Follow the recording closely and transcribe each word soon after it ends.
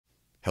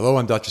Hello,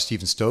 I'm Dr.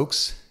 Stephen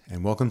Stokes,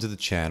 and welcome to the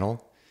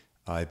channel.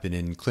 I've been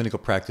in clinical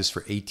practice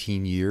for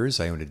 18 years.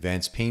 I own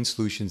Advanced Pain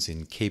Solutions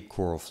in Cape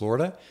Coral,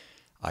 Florida.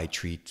 I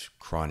treat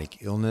chronic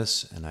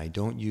illness, and I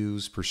don't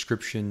use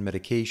prescription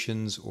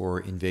medications or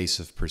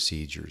invasive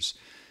procedures.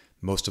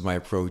 Most of my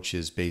approach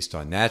is based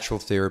on natural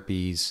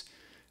therapies,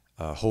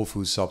 whole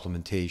food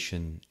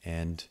supplementation,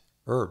 and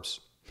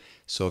herbs.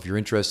 So if you're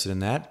interested in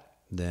that,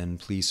 then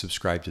please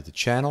subscribe to the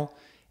channel.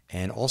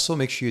 And also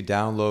make sure you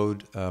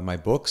download my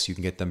books. You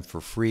can get them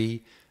for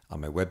free on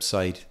my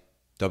website,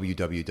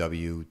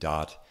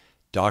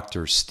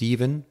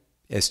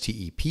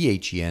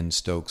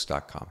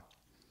 www.drstephenstokes.com.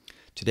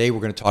 Today we're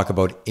going to talk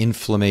about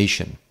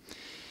inflammation.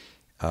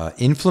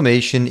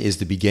 Inflammation is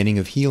the beginning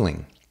of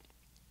healing.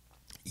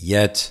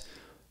 Yet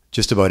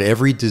just about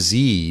every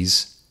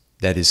disease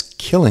that is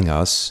killing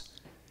us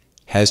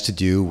has to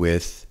do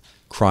with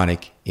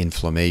chronic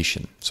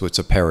inflammation. So it's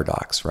a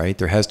paradox, right?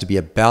 There has to be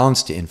a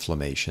balance to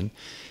inflammation.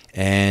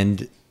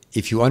 And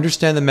if you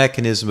understand the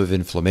mechanism of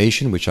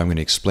inflammation, which I'm going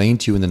to explain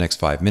to you in the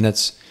next 5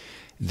 minutes,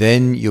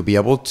 then you'll be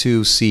able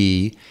to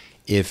see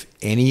if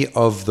any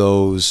of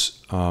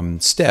those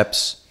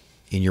steps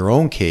in your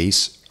own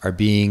case are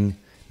being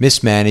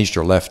mismanaged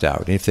or left out.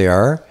 And if they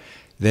are,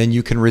 then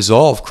you can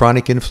resolve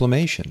chronic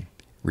inflammation,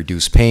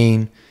 reduce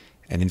pain,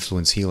 and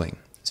influence healing.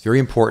 It's very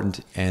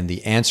important, and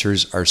the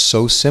answers are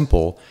so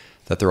simple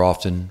that they're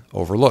often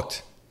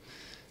overlooked.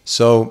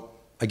 So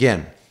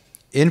again,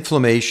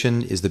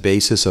 inflammation is the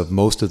basis of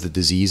most of the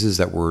diseases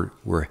that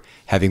we're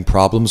having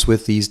problems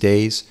with these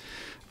days.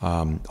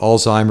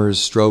 Alzheimer's,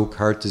 stroke,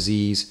 heart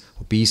disease,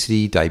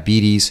 obesity,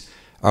 diabetes,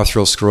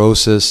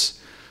 atherosclerosis.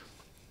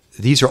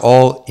 These are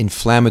all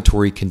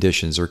inflammatory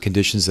conditions, or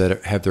conditions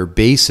that have their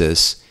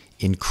basis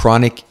in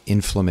chronic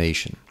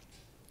inflammation.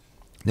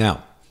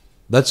 Now,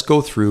 let's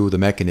go through the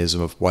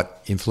mechanism of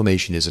what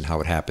inflammation is and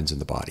how it happens in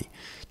the body,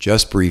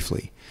 just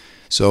briefly.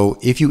 So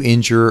if you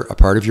injure a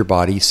part of your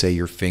body, say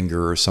your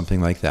finger or something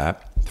like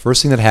that, the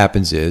first thing that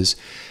happens is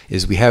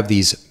we have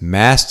these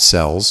mast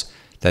cells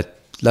that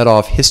let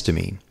off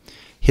histamine.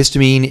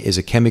 Histamine is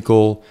a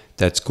chemical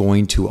that's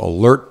going to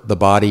alert the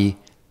body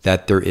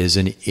that there is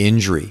an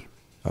injury,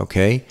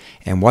 okay?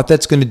 And what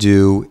that's going to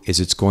do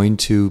is it's going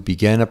to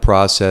begin a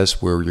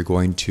process where you're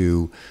going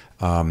to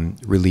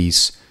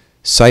release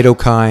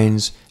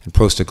cytokines and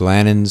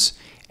prostaglandins,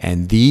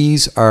 and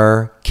these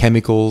are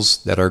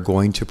chemicals that are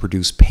going to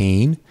produce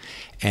pain,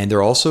 and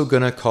they're also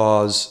going to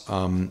cause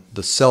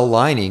the cell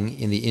lining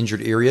in the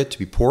injured area to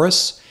be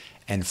porous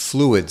and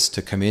fluids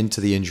to come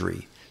into the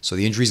injury. So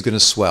the injury is going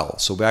to swell.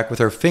 So back with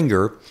our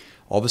finger,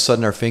 all of a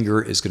sudden our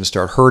finger is going to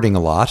start hurting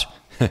a lot,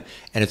 and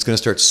it's going to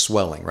start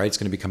swelling, right? It's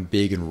going to become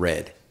big and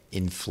red,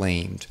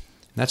 inflamed.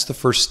 And that's the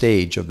first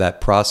stage of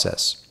that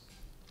process.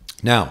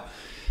 Now,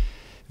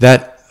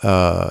 that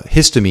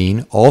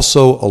histamine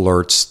also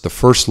alerts the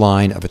first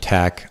line of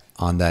attack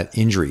on that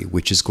injury,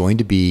 which is going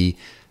to be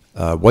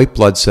white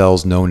blood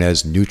cells known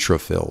as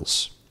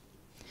neutrophils.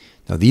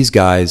 Now, these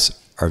guys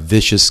are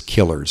vicious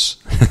killers.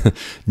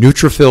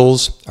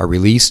 Neutrophils are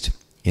released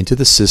into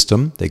the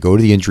system. They go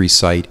to the injury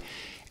site,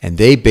 and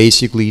they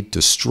basically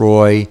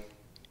destroy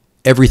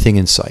everything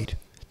in sight.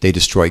 They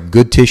destroy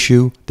good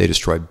tissue. They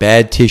destroy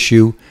bad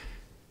tissue.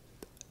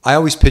 I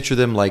always picture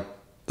them like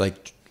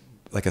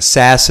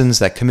assassins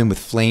that come in with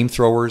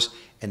flamethrowers,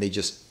 and they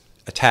just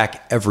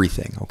attack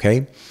everyththing,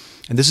 okay?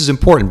 And this is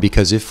important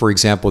because if, for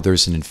example,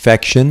 there's an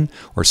infection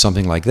or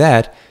something like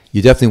that,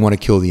 you definitely want to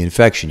kill the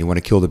infection. You want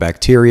to kill the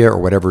bacteria or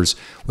whatever's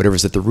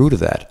at the root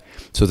of that.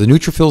 So the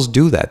neutrophils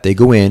do that. They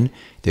go in,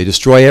 they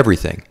destroy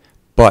everything,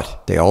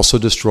 but they also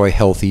destroy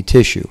healthy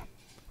tissue,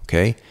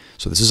 okay?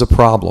 So this is a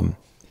problem.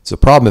 It's a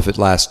problem if it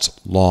lasts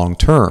long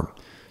term.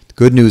 The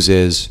good news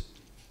is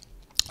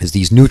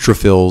these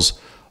neutrophils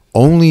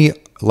only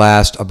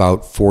last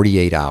about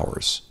 48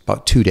 hours,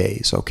 about 2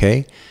 days,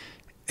 okay?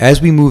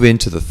 As we move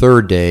into the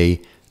third day,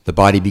 the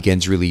body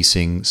begins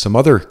releasing some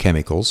other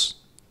chemicals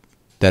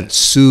that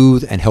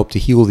soothe and help to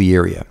heal the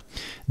area.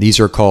 These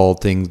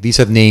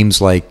have names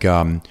like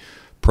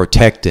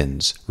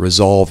protectins,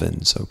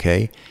 resolvins,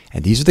 okay?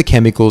 And these are the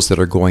chemicals that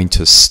are going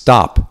to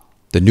stop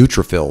the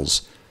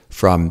neutrophils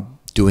from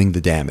doing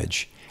the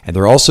damage. And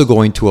they're also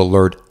going to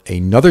alert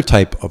another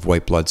type of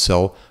white blood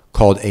cell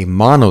called a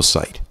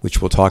monocyte,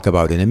 which we'll talk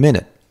about in a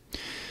minute.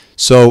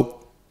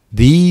 So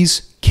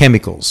these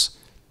chemicals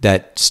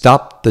that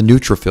stop the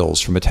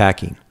neutrophils from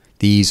attacking,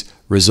 these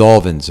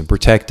resolvins and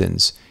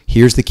protectins,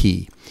 here's the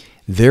key.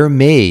 They're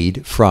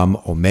made from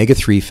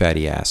omega-3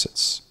 fatty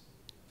acids,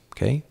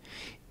 okay?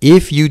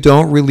 If you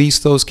don't release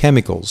those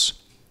chemicals,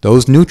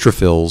 those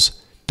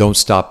neutrophils don't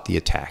stop the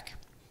attack.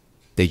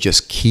 They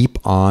just keep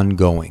on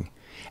going.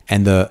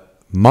 And the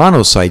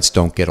monocytes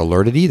don't get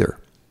alerted either.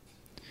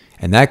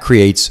 And that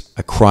creates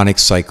a chronic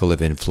cycle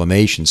of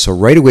inflammation. So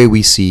right away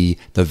we see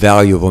the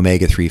value of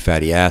omega-3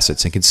 fatty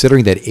acids. And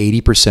considering that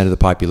 80% of the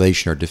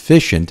population are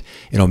deficient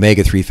in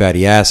omega-3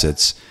 fatty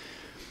acids,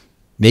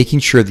 making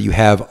sure that you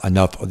have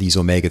enough of these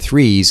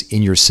omega-3s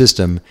in your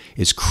system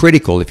is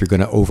critical if you're going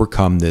to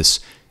overcome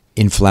this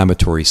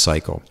inflammatory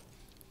cycle.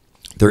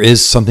 There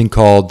is something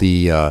called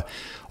the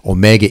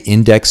Omega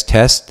Index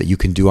test that you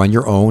can do on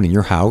your own in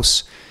your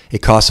house.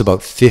 It costs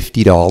about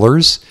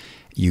 $50.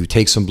 You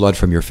take some blood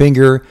from your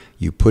finger,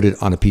 you put it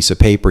on a piece of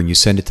paper, and you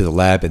send it to the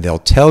lab, and they'll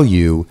tell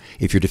you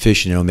if you're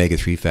deficient in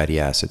omega-3 fatty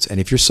acids. And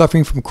if you're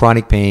suffering from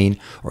chronic pain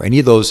or any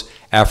of those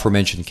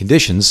aforementioned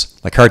conditions,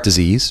 like heart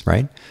disease,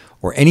 right,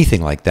 or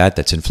anything like that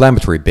that's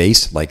inflammatory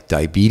based, like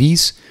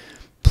diabetes,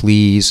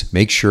 please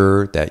make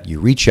sure that you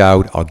reach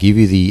out. I'll give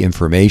you the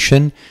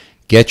information.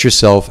 Get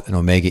yourself an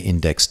omega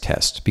index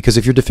test. Because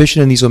if you're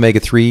deficient in these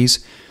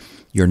omega-3s,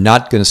 you're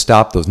not going to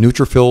stop those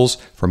neutrophils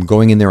from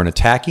going in there and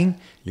attacking.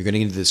 You're going to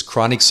get into this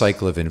chronic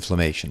cycle of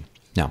inflammation.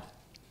 Now,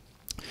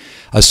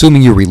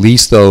 assuming you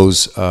release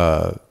those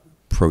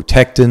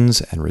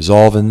protectins and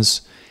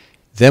resolvins,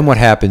 then what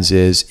happens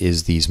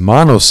is these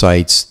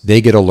monocytes,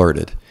 they get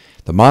alerted.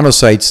 The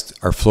monocytes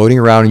are floating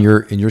around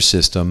in your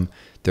system.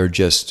 They're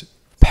just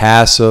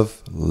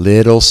passive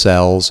little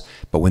cells,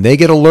 but when they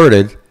get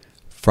alerted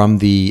from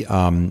the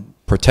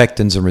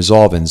protectins and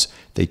resolvins,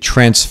 they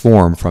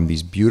transform from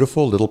these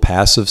beautiful little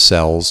passive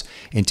cells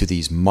into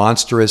these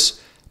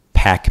monstrous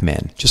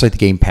Pac-Men, just like the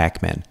game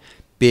Pac-Man.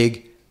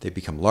 Big, they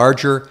become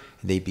larger,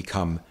 and they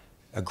become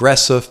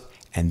aggressive,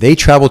 and they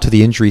travel to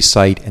the injury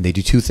site, and they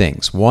do two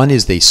things. One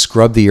is they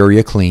scrub the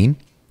area clean,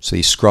 so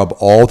they scrub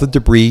all the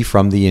debris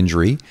from the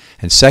injury,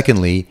 and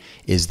secondly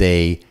is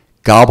they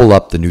gobble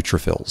up the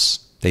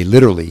neutrophils. They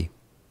literally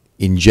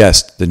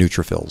ingest the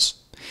neutrophils.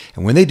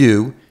 And when they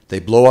do, they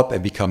blow up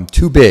and become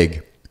too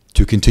big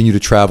to continue to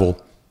travel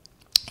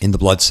in the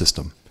blood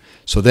system.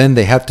 So then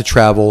they have to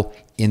travel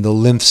in the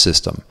lymph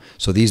system.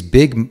 So these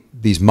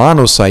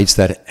monocytes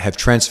that have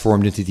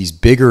transformed into these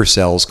bigger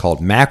cells called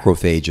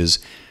macrophages,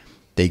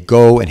 they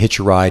go and hitch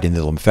a ride in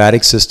the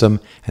lymphatic system,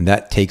 and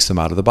that takes them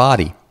out of the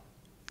body,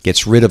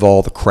 gets rid of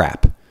all the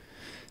crap.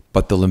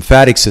 But the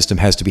lymphatic system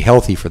has to be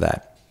healthy for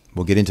that.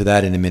 We'll get into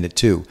that in a minute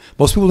too.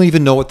 Most people don't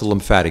even know what the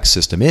lymphatic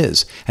system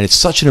is, and it's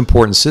such an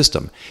important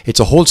system. It's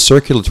a whole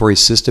circulatory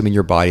system in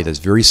your body that's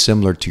very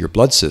similar to your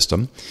blood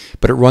system,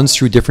 but it runs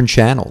through different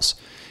channels.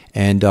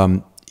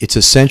 And it's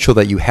essential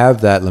that you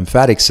have that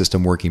lymphatic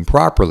system working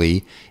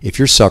properly if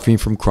you're suffering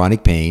from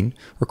chronic pain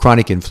or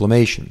chronic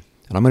inflammation.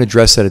 And I'm going to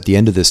address that at the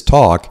end of this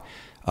talk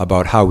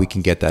about how we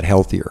can get that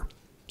healthier.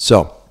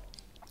 So,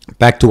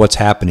 back to what's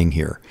happening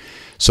here.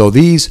 So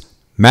these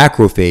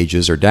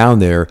macrophages are down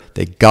there.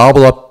 They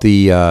gobble up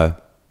the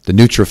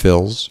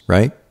neutrophils,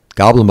 right?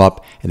 Gobble them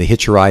up, and they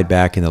hitch a ride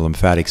back in the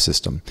lymphatic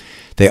system.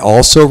 They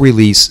also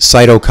release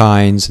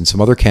cytokines and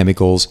some other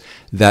chemicals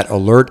that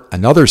alert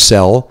another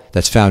cell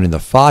that's found in the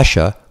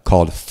fascia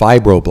called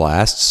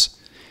fibroblasts.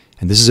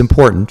 And this is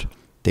important.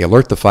 They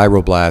alert the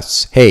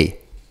fibroblasts, hey,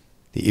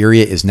 the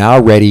area is now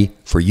ready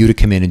for you to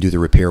come in and do the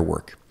repair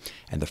work.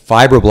 And the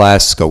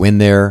fibroblasts go in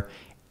there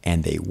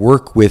and they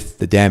work with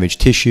the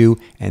damaged tissue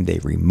and they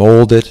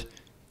remold it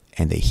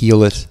and they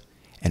heal it.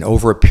 And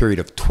over a period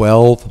of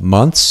 12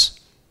 months,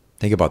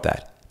 think about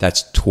that.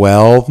 That's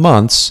 12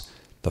 months,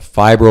 the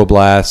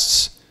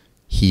fibroblasts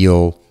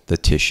heal the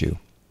tissue.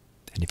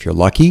 And if you're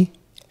lucky,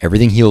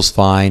 everything heals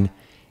fine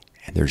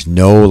and there's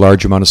no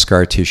large amount of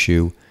scar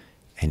tissue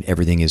and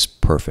everything is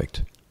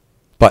perfect.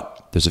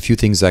 But there's a few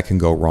things that can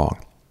go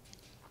wrong.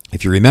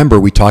 If you remember,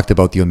 we talked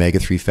about the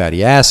omega-3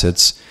 fatty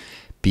acids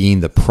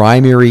being the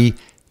primary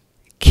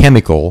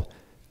chemical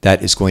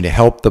that is going to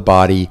help the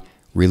body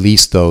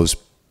release those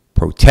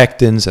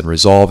protectins and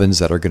resolvins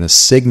that are going to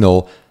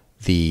signal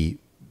the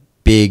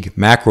big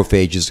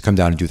macrophages to come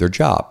down and do their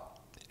job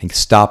and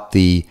stop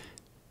the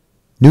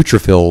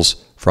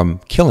neutrophils from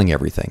killing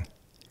everything.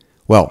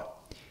 Well,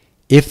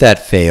 if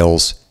that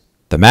fails,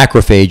 the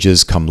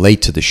macrophages come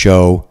late to the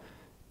show,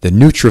 the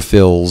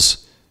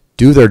neutrophils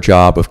do their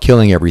job of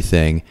killing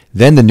everything,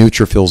 then the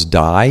neutrophils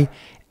die,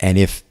 and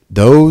if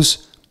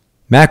those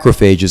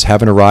macrophages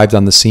haven't arrived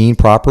on the scene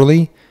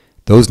properly,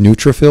 those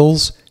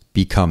neutrophils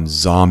become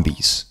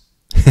zombies.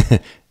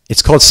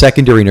 It's called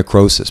secondary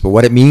necrosis, but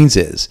what it means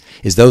is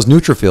those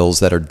neutrophils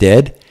that are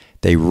dead,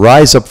 they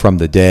rise up from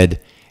the dead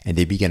and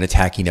they begin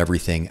attacking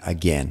everything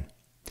again.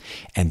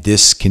 And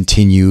this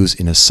continues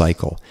in a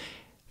cycle.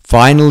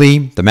 Finally,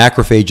 the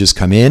macrophages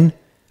come in,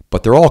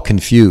 but they're all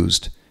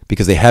confused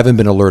because they haven't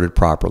been alerted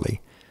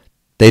properly.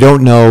 They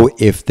don't know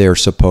if they're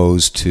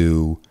supposed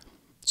to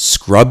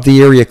scrub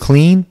the area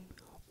clean,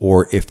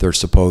 or if they're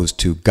supposed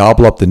to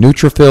gobble up the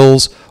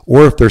neutrophils,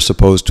 or if they're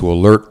supposed to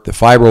alert the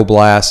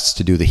fibroblasts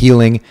to do the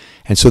healing.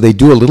 And so they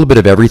do a little bit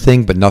of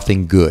everything, but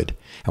nothing good.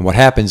 And what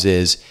happens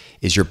is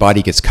your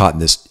body gets caught in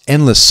this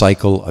endless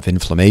cycle of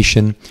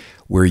inflammation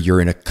where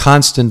you're in a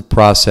constant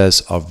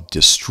process of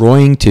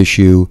destroying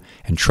tissue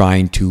and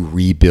trying to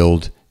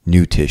rebuild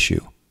new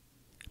tissue.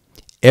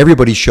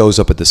 Everybody shows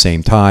up at the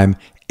same time.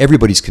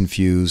 Everybody's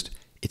confused.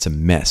 It's a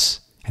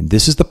mess. And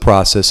this is the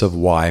process of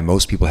why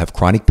most people have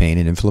chronic pain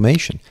and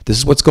inflammation. This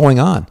is what's going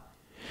on.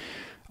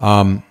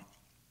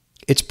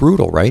 It's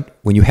brutal, right?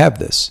 When you have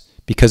this,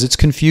 because it's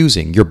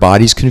confusing. Your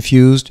body's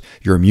confused.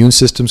 Your immune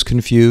system's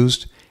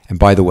confused. And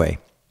by the way,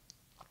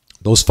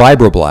 those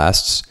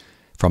fibroblasts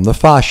from the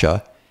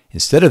fascia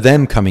Instead of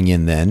them coming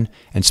in then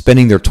and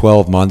spending their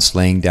 12 months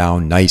laying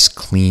down nice,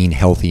 clean,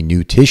 healthy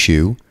new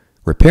tissue,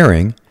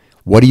 repairing,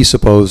 what do you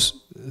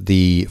suppose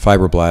the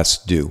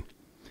fibroblasts do?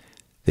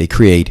 They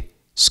create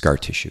scar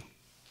tissue.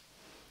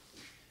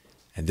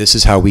 And this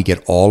is how we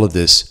get all of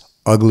this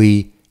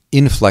ugly,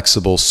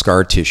 inflexible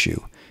scar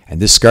tissue.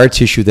 And this scar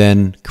tissue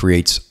then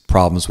creates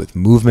problems with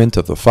movement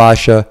of the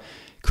fascia,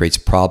 creates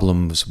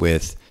problems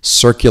with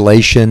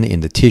circulation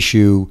in the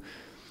tissue.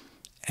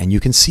 And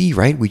you can see,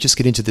 right, we just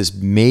get into this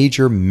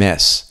major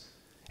mess.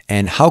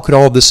 And how could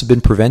all of this have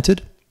been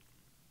prevented?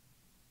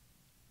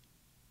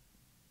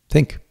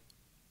 Think.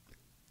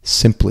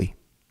 Simply.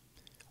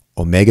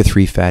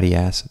 Omega-3 fatty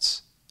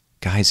acids.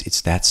 Guys,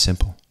 it's that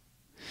simple.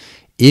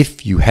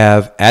 If you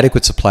have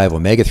adequate supply of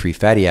omega-3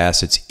 fatty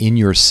acids in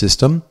your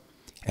system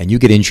and you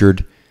get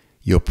injured,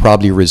 you'll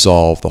probably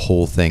resolve the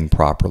whole thing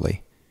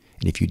properly.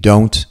 And if you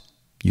don't,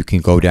 you can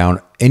go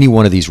down any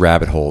one of these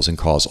rabbit holes and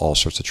cause all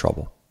sorts of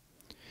trouble.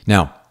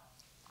 Now,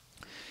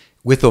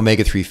 with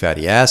omega-3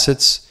 fatty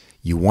acids,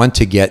 you want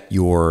to get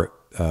your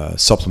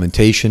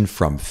supplementation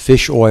from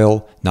fish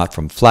oil, not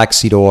from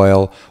flaxseed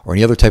oil or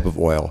any other type of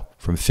oil,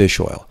 from fish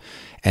oil.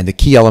 And the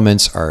key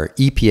elements are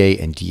EPA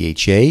and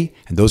DHA,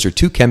 and those are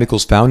two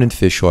chemicals found in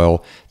fish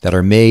oil that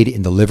are made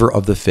in the liver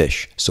of the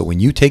fish. So when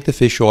you take the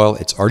fish oil,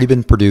 it's already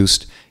been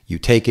produced, you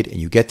take it and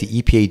you get the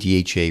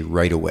EPA, DHA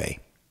right away.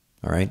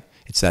 All right?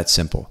 It's that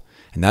simple.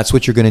 And that's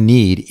what you're going to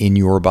need in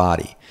your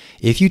body.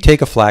 If you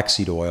take a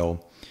flaxseed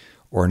oil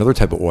or another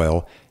type of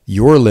oil,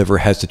 your liver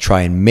has to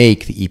try and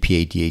make the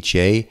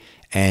EPA, DHA,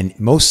 and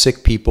most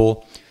sick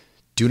people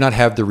do not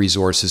have the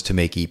resources to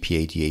make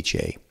EPA,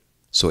 DHA.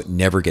 So it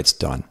never gets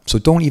done. So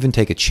don't even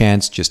take a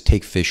chance, just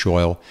take fish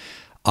oil.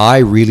 I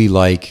really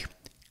like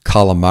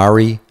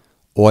calamari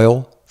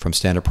oil from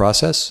Standard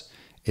Process.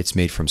 It's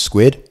made from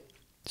squid.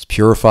 It's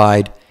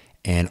purified.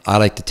 And I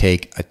like to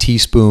take a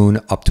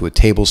teaspoon up to a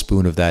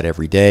tablespoon of that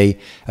every day.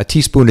 A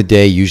teaspoon a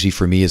day usually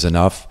for me is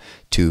enough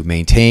to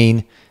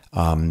maintain.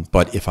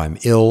 But if I'm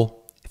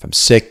ill, if I'm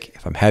sick,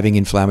 if I'm having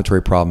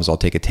inflammatory problems, I'll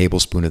take a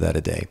tablespoon of that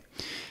a day.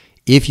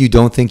 If you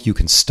don't think you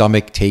can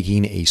stomach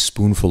taking a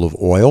spoonful of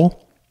oil,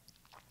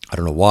 I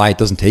don't know why, it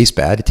doesn't taste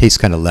bad. It tastes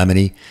kind of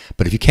lemony.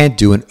 But if you can't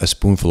do a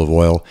spoonful of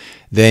oil,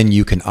 then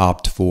you can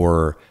opt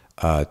for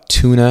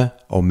tuna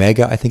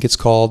omega, I think it's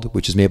called,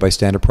 which is made by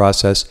Standard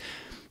Process.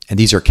 And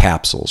these are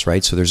capsules,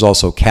 right? So there's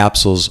also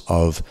capsules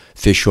of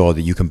fish oil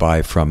that you can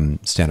buy from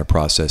Standard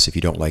Process if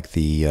you don't like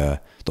the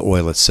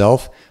oil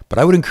itself. But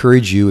I would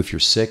encourage you, if you're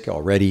sick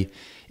already,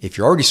 if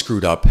you're already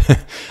screwed up,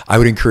 I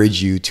would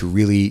encourage you to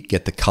really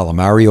get the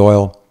calamari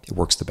oil. It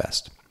works the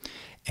best.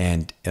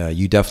 And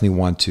you definitely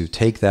want to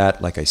take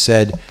that, like I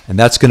said, and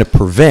that's going to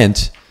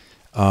prevent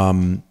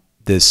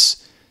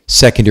this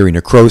secondary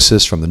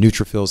necrosis from the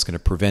neutrophils. It's going to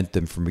prevent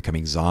them from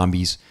becoming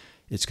zombies.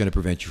 It's going to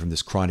prevent you from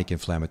this chronic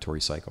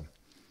inflammatory cycle.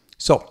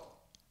 So,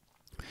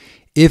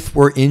 if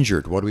we're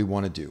injured, what do we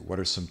want to do? What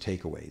are some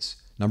takeaways?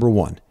 Number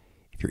one,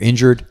 if you're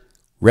injured,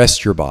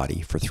 rest your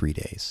body for 3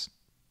 days.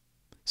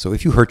 So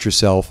if you hurt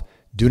yourself,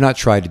 do not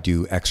try to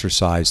do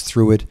exercise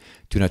through it.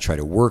 Do not try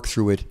to work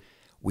through it.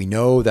 We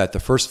know that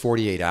the first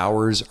 48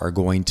 hours are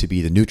going to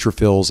be the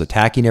neutrophils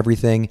attacking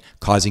everything,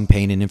 causing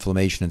pain and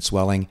inflammation and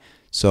swelling.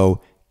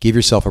 So give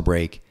yourself a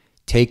break.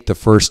 Take the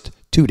first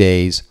 2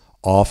 days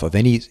off of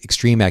any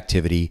extreme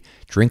activity.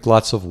 Drink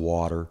lots of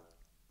water,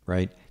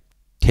 right?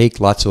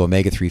 Take lots of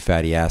omega-3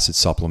 fatty acid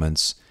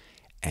supplements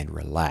and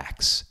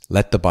relax.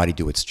 Let the body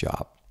do its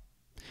job.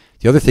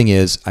 The other thing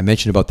is, I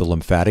mentioned about the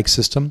lymphatic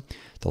system.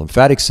 The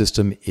lymphatic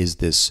system is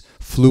this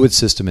fluid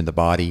system in the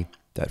body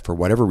that for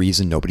whatever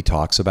reason nobody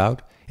talks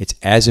about. It's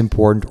as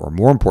important or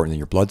more important than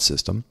your blood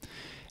system.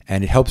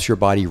 And it helps your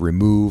body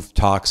remove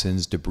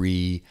toxins,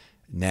 debris,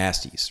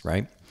 nasties,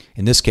 right?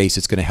 In this case,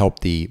 it's going to help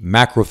the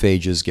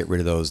macrophages get rid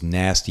of those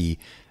nasty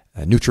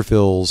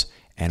neutrophils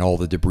and all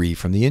the debris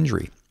from the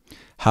injury.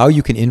 How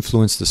you can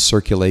influence the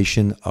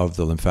circulation of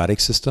the lymphatic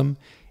system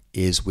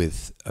is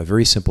with a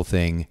very simple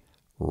thing,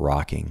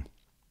 rocking.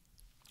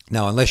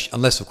 Now,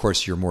 unless of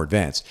course you're more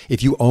advanced.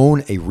 If you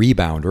own a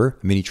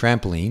rebounder, a mini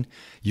trampoline,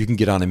 you can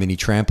get on a mini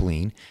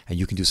trampoline and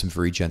you can do some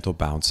very gentle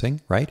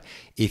bouncing, right?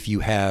 If you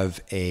have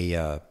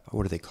a,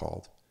 what are they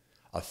called?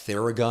 A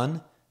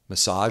Theragun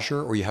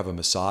massager, or you have a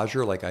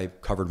massager, like I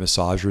covered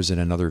massagers in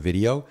another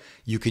video,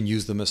 you can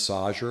use the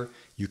massager.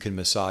 You can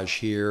massage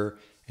here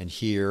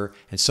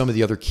and some of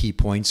the other key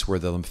points where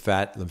the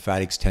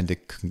lymphatics tend to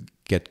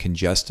get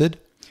congested.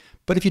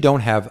 But if you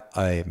don't have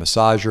a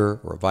massager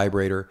or a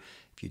vibrator,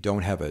 if you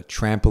don't have a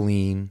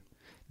trampoline,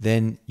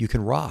 then you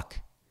can rock.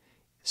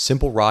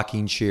 Simple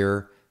rocking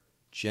chair,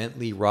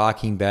 gently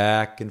rocking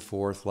back and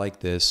forth like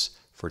this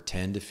for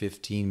 10 to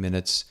 15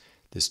 minutes.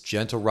 This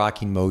gentle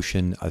rocking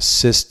motion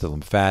assists the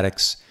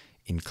lymphatics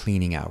in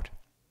cleaning out.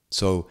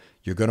 So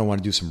you're going to want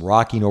to do some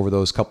rocking over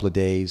those couple of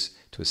days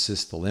to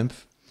assist the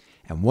lymph.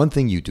 And one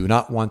thing you do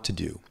not want to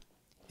do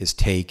is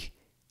take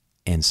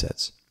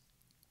NSAIDs.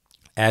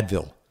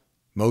 Advil,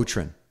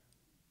 Motrin,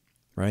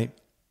 right?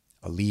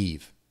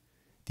 Aleve.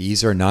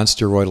 These are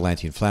non-steroidal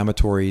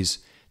anti-inflammatories.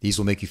 These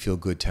will make you feel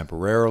good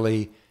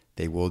temporarily.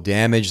 They will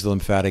damage the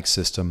lymphatic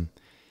system.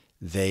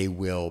 They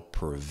will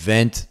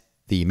prevent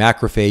the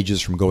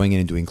macrophages from going in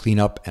and doing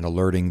cleanup and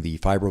alerting the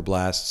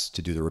fibroblasts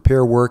to do the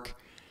repair work.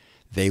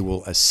 They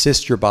will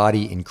assist your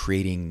body in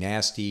creating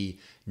nasty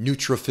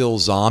neutrophil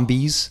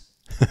zombies.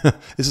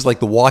 This is like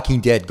the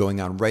Walking Dead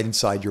going on right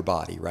inside your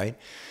body, right?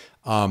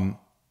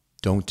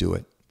 Don't do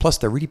it. Plus,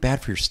 they're really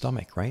bad for your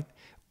stomach, right?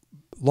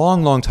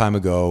 Long time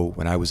ago,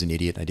 when I was an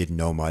idiot and I didn't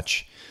know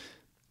much,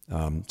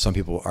 some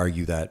people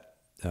argue that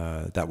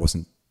that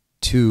wasn't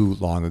too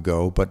long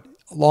ago, but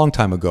a long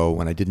time ago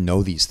when I didn't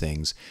know these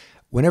things,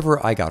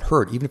 whenever I got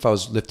hurt, even if I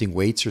was lifting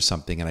weights or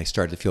something and I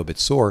started to feel a bit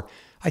sore,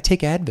 I take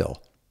Advil.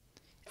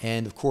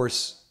 And of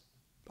course,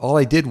 all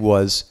I did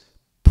was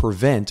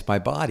prevent my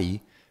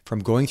body from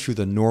going through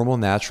the normal,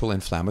 natural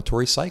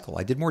inflammatory cycle.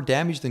 I did more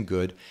damage than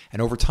good.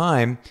 And over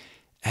time,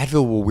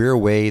 Advil will wear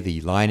away the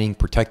lining,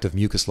 protective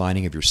mucus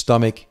lining of your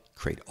stomach,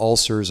 create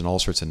ulcers and all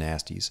sorts of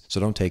nasties. So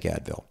don't take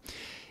Advil.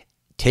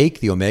 Take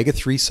the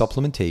omega-3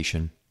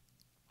 supplementation.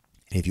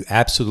 And if you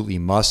absolutely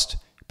must,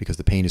 because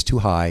the pain is too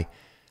high,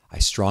 I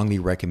strongly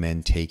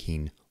recommend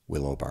taking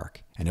willow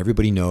bark. And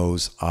everybody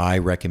knows I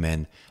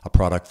recommend a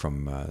product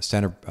from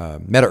Standard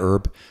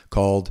MetaHerb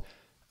called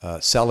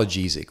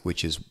Salagesic,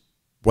 which is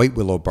white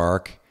willow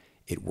bark.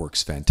 It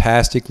works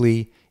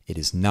fantastically. It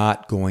is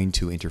not going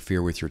to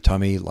interfere with your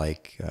tummy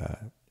like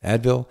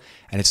Advil,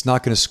 and it's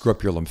not going to screw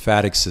up your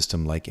lymphatic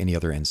system like any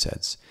other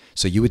NSAIDs.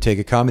 So you would take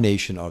a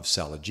combination of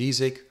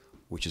Salagesic,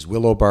 which is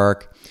willow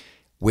bark,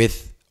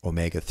 with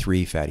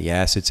omega-3 fatty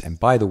acids. And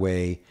by the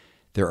way,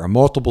 there are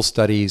multiple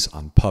studies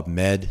on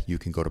PubMed. You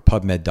can go to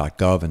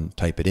pubmed.gov and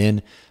type it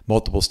in.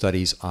 Multiple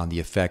studies on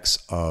the effects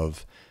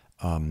of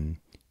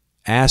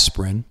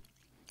aspirin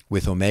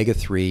with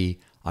omega-3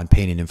 on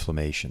pain and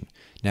inflammation.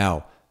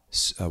 Now,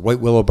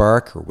 white willow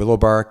bark or willow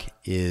bark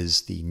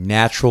is the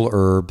natural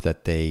herb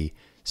that they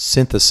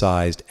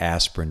synthesized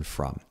aspirin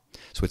from.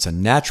 So it's a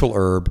natural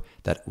herb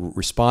that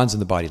responds in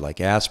the body like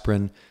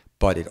aspirin,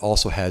 but it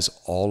also has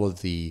all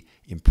of the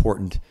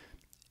important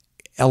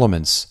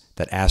elements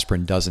that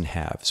aspirin doesn't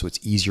have. So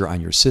it's easier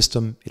on your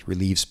system. It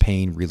relieves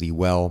pain really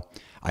well.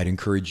 I'd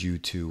encourage you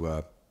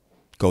to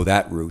go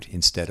that route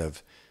instead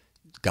of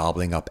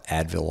gobbling up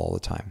Advil all the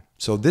time.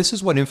 So this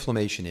is what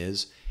inflammation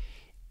is.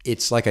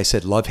 It's, like I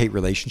said, love-hate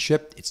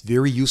relationship. It's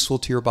very useful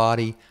to your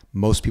body.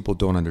 Most people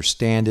don't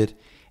understand it.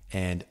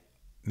 And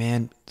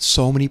man,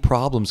 so many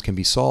problems can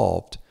be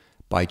solved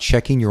by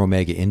checking your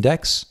omega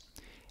index.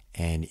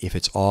 And if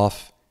it's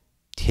off,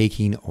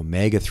 taking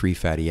omega-3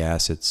 fatty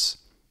acids.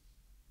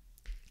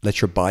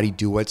 Let your body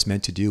do what it's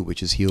meant to do,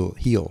 which is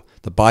heal.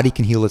 The body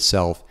can heal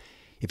itself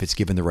if it's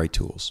given the right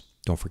tools.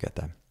 Don't forget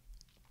that.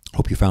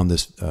 Hope you found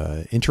this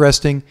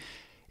interesting.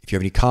 If you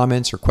have any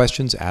comments or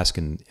questions, ask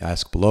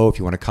below. If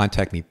you want to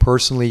contact me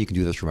personally, you can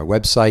do this through my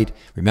website.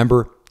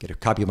 Remember, get a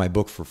copy of my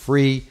book for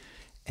free,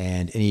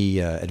 and any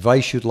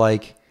advice you'd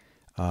like,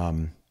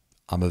 I'm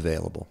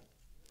available.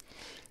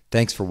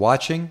 Thanks for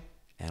watching,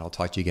 and I'll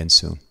talk to you again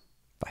soon.